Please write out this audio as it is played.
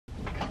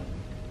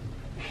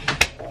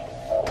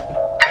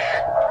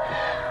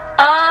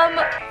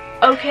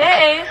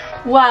Okay,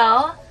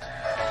 well,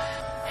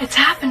 it's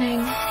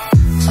happening.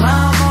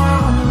 Smile more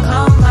when you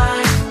come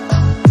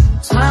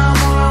back. Smile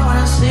more when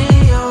I see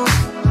you.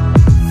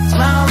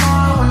 Smile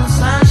more when the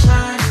sun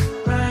shines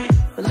bright.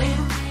 Believe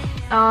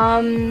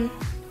me.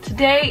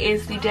 Today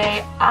is the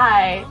day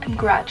I am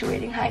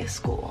graduating high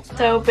school.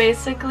 So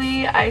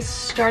basically, I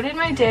started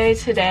my day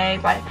today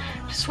by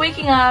just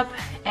waking up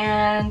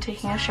and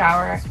taking a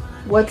shower.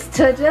 What's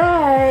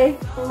today?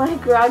 My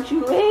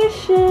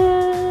graduation,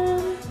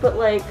 but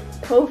like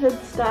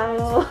COVID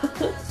style.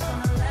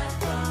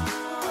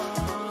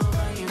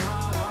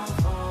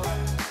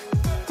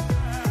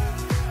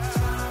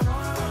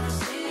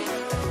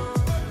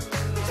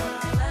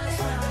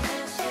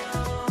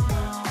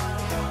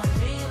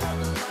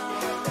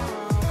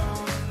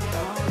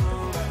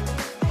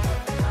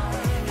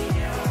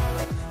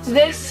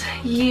 This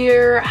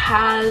year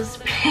has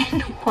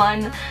been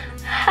one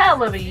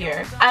hell of a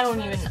year. I don't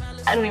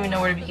even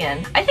know where to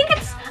begin. I think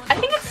it's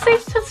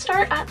safe to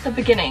start at the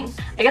beginning.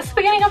 I guess the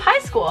beginning of high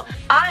school.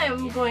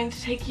 I'm going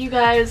to take you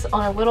guys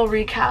on a little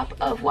recap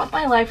of what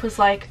my life was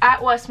like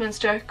at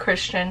Westminster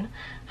Christian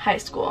High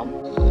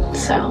School.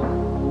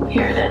 So,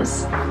 here it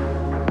is.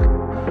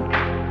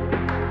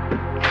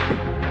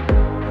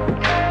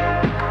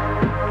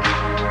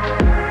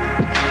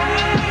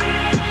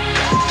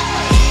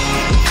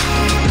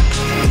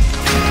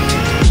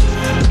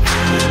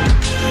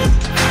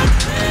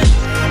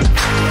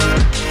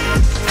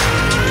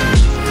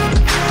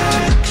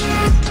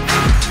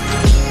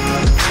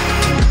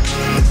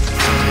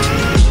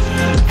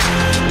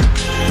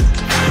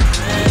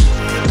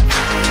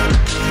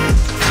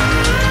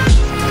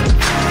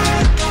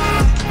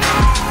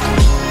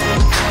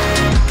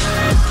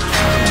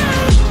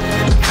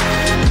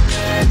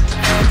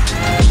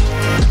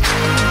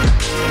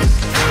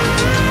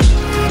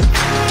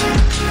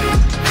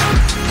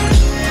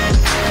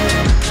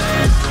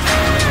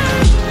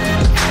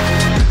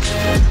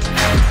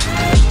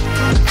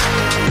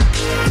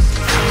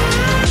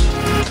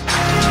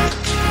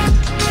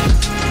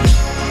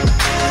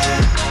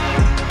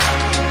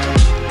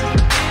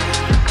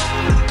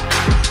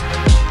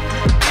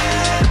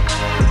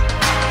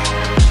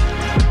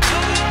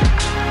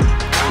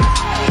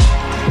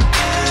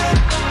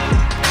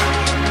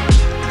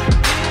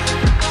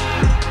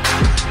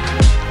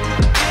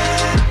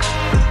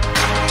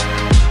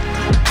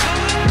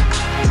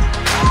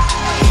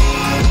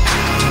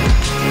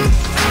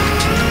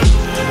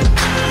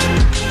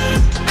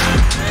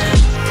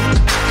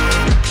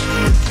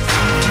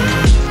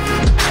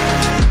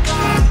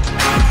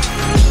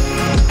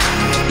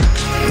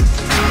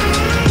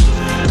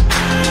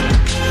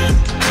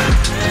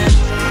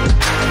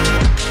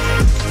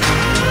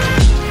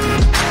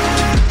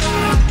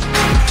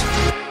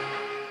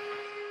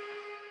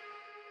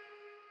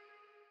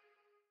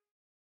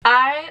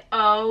 I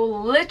owe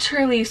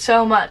literally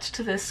so much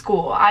to this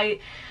school. I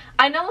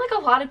know like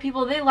a lot of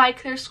people, they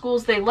like their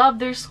schools, they love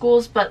their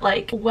schools, but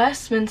like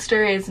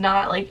Westminster is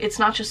not like, it's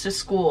not just a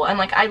school. And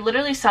like I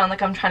literally sound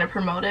like I'm trying to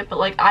promote it, but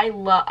like I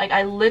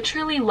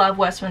literally love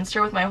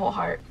Westminster with my whole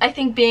heart. I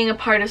think being a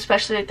part,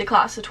 especially like the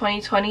class of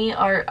 2020,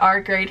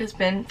 our grade has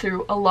been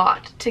through a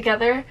lot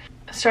together.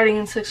 Starting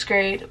in 6th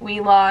grade, we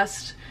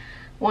lost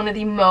one of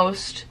the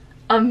most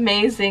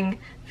amazing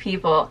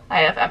people I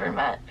have ever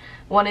met.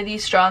 One of the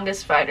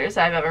strongest fighters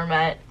I've ever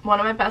met. One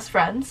of my best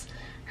friends.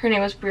 Her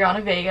name was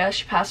Vega.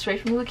 She passed away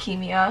from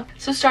leukemia.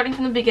 So starting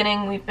from the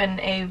beginning, we've been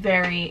a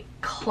very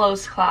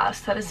close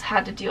class that has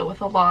had to deal with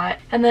a lot.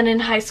 And then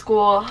in high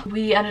school,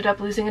 we ended up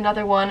losing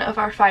another one of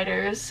our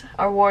fighters,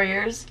 our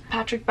warriors,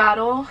 Patrick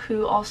Battle,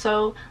 who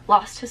also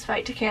lost his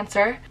fight to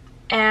cancer.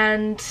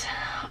 And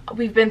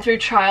we've been through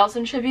trials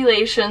and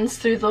tribulations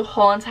through the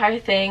whole entire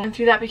thing, and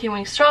through that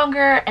becoming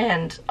stronger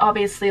and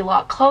obviously a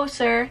lot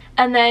closer.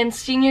 And then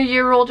senior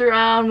year rolled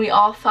around, we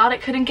all thought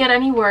it couldn't get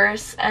any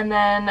worse, and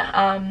then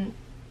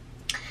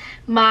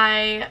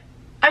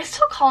I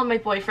still call him my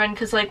boyfriend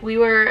because like we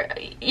were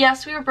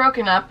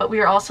broken up, but we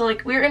were also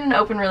like, we were in an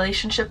open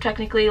relationship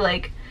technically.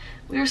 Like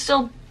we were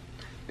still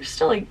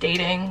like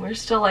dating, we were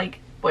still like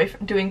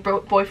doing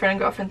boyfriend and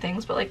girlfriend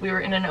things, but like we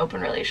were in an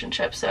open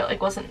relationship, so it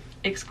like wasn't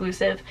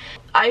exclusive.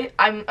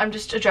 I'm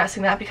just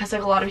addressing that because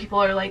like a lot of people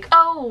are like,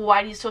 oh,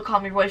 why do you still call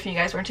him your boyfriend, you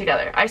guys weren't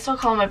together? I still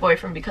call him my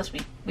boyfriend because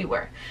we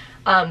were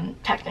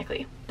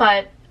technically.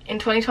 But in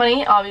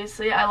 2020,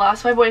 obviously, I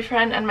lost my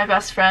boyfriend and my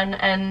best friend,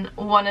 and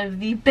one of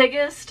the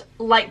biggest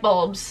light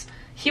bulbs.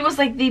 He was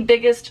like the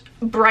biggest,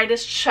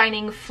 brightest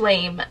shining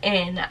flame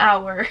in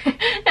our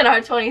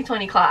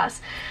 2020 class.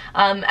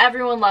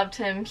 Everyone loved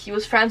him. He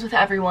was friends with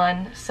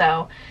everyone.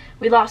 So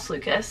we lost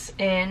Lucas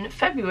in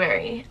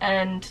February,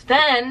 and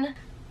then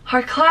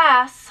our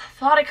class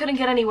thought it couldn't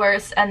get any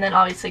worse, and then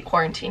obviously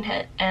quarantine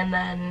hit, and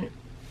then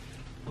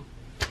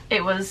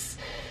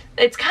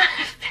it's kind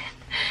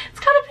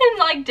of been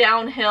like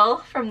downhill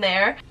from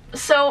there.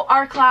 So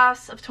our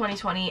class of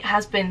 2020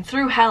 has been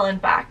through hell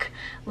and back,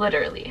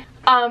 literally.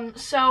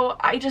 So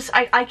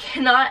I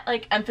cannot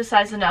like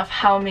emphasize enough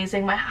how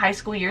amazing my high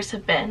school years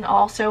have been.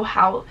 Also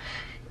how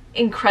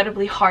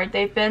incredibly hard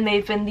they've been.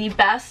 They've been the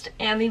best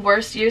and the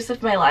worst years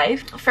of my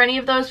life. For any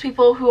of those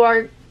people who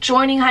are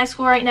joining high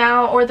school right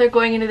now or they're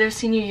going into their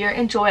senior year,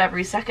 enjoy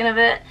every second of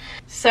it.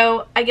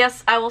 So I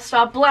guess I will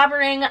stop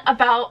blabbering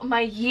about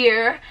my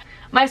year.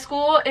 My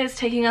school is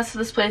taking us to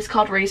this place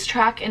called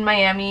Racetrack in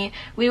Miami.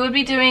 We would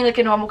be doing like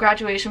a normal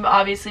graduation, but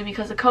obviously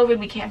because of COVID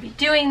we can't be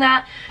doing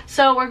that.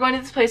 So we're going to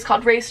this place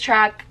called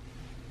Racetrack.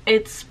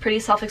 It's pretty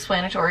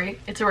self-explanatory.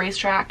 It's a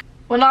racetrack.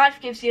 When life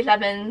gives you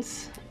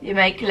lemons, you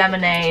make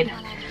lemonade.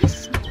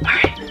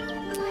 Alright.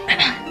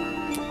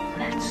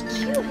 That's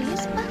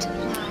curious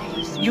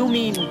butterflies. You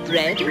mean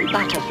bread and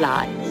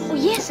butterflies? Oh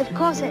yes, of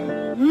course.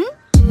 Hmm?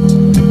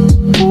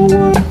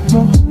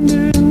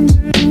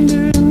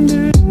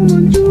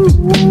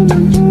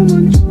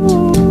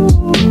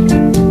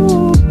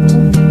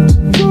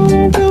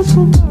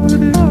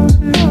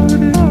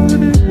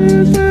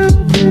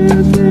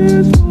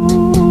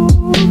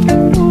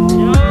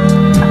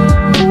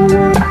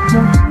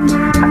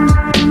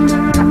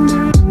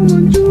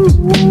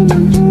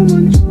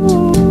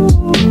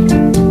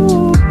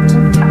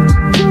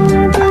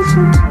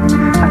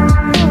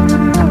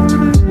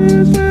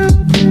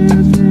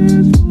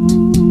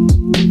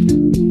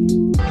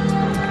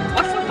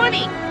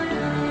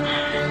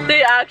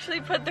 They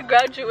actually put the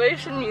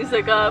graduation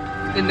music up.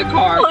 In the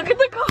car. Look at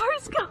the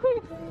cars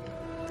going.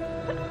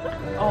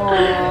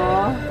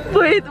 Aww.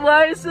 Wait,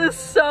 why is this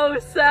so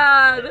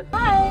sad?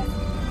 Hi.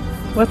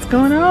 What's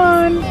going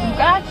on? I'm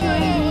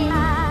graduating.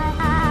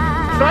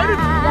 Excited?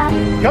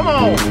 Come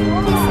on.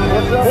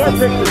 More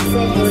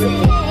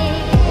pictures.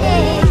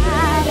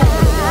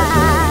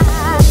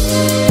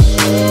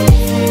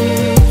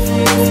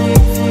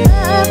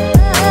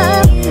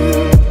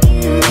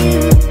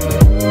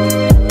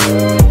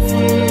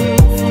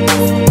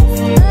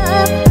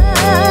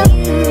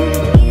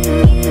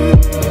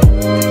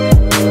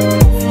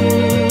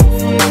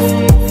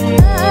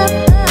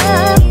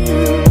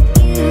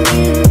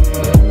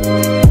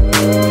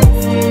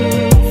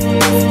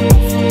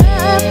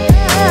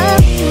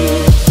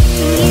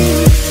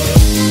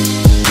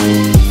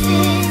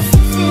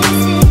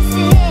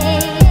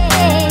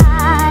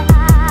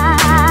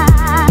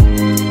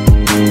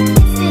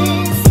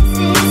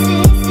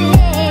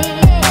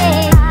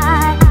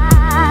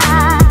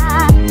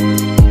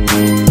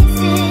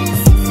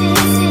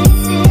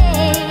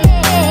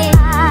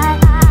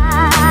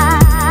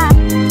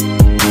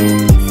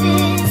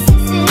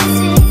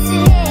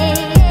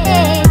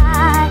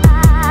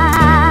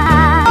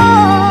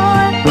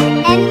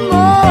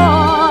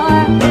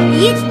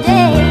 Each day